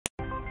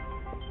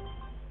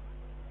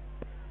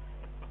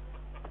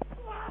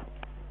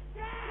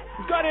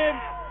He's got him.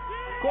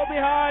 Caught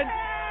behind.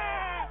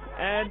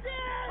 And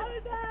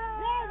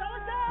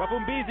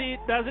Mapumbizi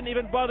doesn't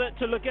even bother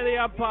to look at the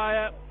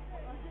umpire.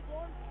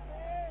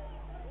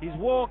 He's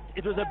walked.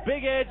 It was a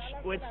big edge.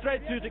 Went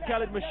straight through to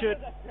Khalid Mashud.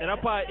 And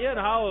umpire Ian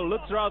Howell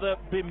looks rather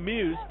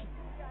bemused.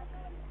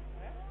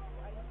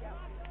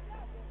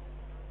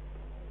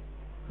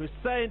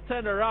 Hossain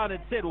turned around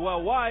and said,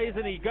 well, why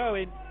isn't he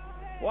going?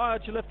 Why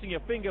aren't you lifting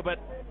your finger? But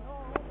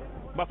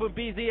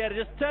Mapumbizi had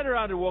to just turn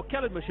around and walk.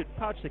 Khalid Mashud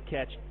pouched the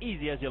catch,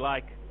 easy as you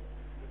like.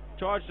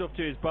 Charged off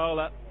to his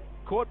bowler.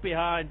 Caught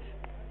behind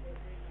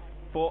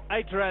for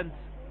 8 runs.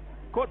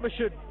 Caught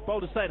Mashud,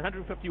 bowled Hossain,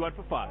 151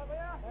 for 5.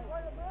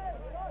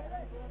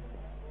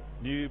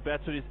 New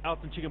batsman is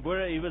Alton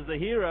Chigumbura. He was the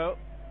hero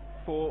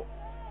for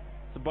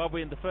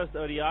Zimbabwe in the first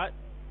ODI.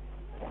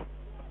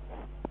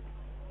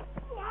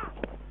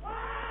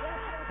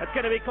 That's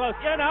going to be close.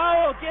 Ian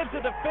Howell gives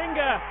it a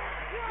finger.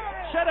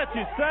 Shahadat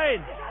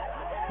Hossain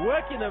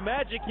working the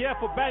magic here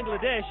for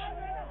Bangladesh.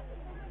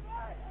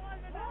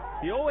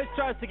 He always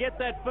tries to get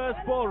that first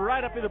ball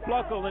right up in the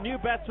block hole. The new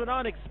batsmen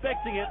aren't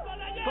expecting it.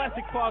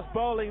 Classic fast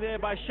bowling there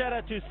by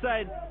Shahadat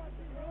Hossain.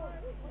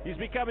 He's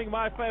becoming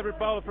my favorite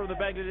bowler from the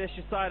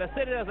Bangladeshi side. I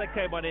said it as I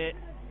came on air.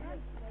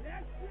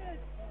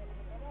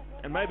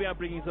 And maybe I'm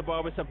bringing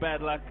Zimbabwe some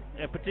bad luck,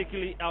 and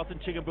particularly Alton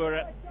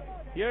Chigumbura.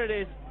 Here it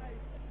is.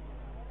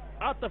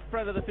 Out the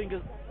front of the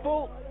fingers,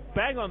 full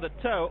bang on the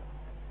toe.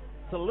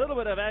 It's a little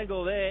bit of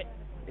angle there.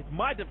 It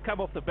might have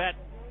come off the bat,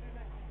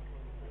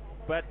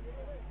 but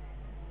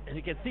as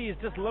you can see, he's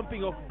just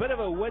limping off. Bit of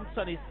a wince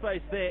on his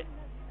face there.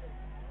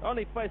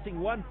 Only facing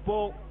one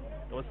ball.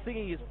 I was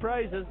singing his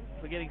praises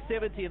for getting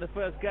 70 in the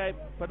first game,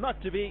 but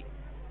not to be.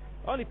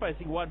 Only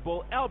facing one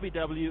ball.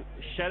 LBW,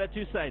 Shahadat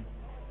Hossain,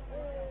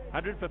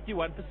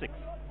 151 for 6.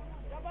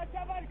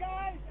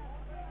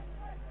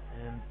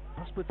 And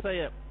Prospert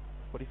Sayer,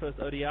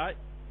 41st ODI.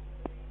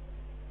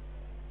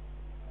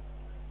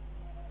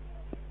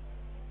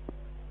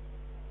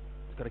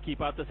 He's got to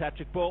keep out this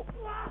Hattrick ball.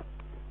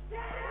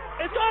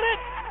 He's got it!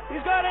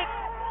 He's got it!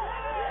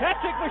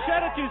 Hattrick for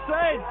Shahadat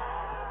Hossain.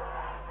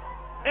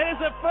 It is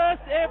the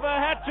first ever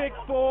hat-trick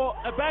for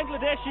a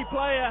Bangladeshi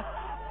player.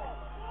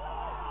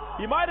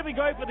 He might have been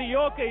going for the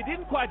Yorker. He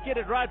didn't quite get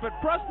it right, but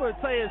Prosper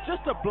Sayer is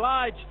just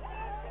obliged.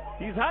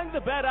 He's hung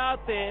the bat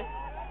out there,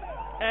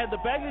 and the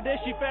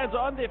Bangladeshi fans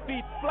are on their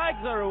feet.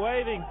 Flags are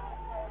waving.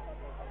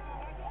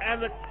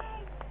 And the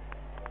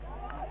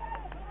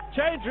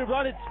change room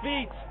on its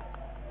feet.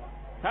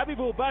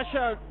 Habibul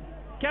Bashar,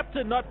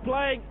 captain, not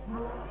playing.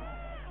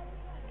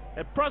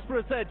 And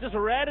Prosper Sayer just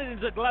ran it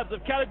into the gloves of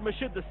Khalid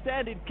Mashud, the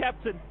stand-in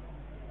captain.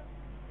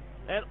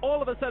 And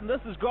all of a sudden, this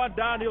has gone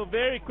downhill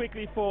very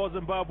quickly for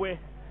Zimbabwe.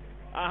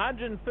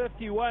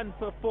 151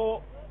 for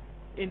 4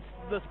 in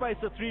the space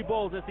of 3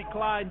 balls as he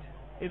climbed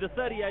in the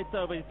 38th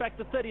over. In fact,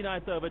 the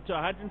 39th over to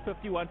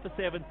 151 for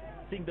 7,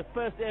 seeing the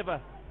first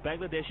ever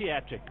Bangladeshi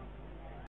hat-trick.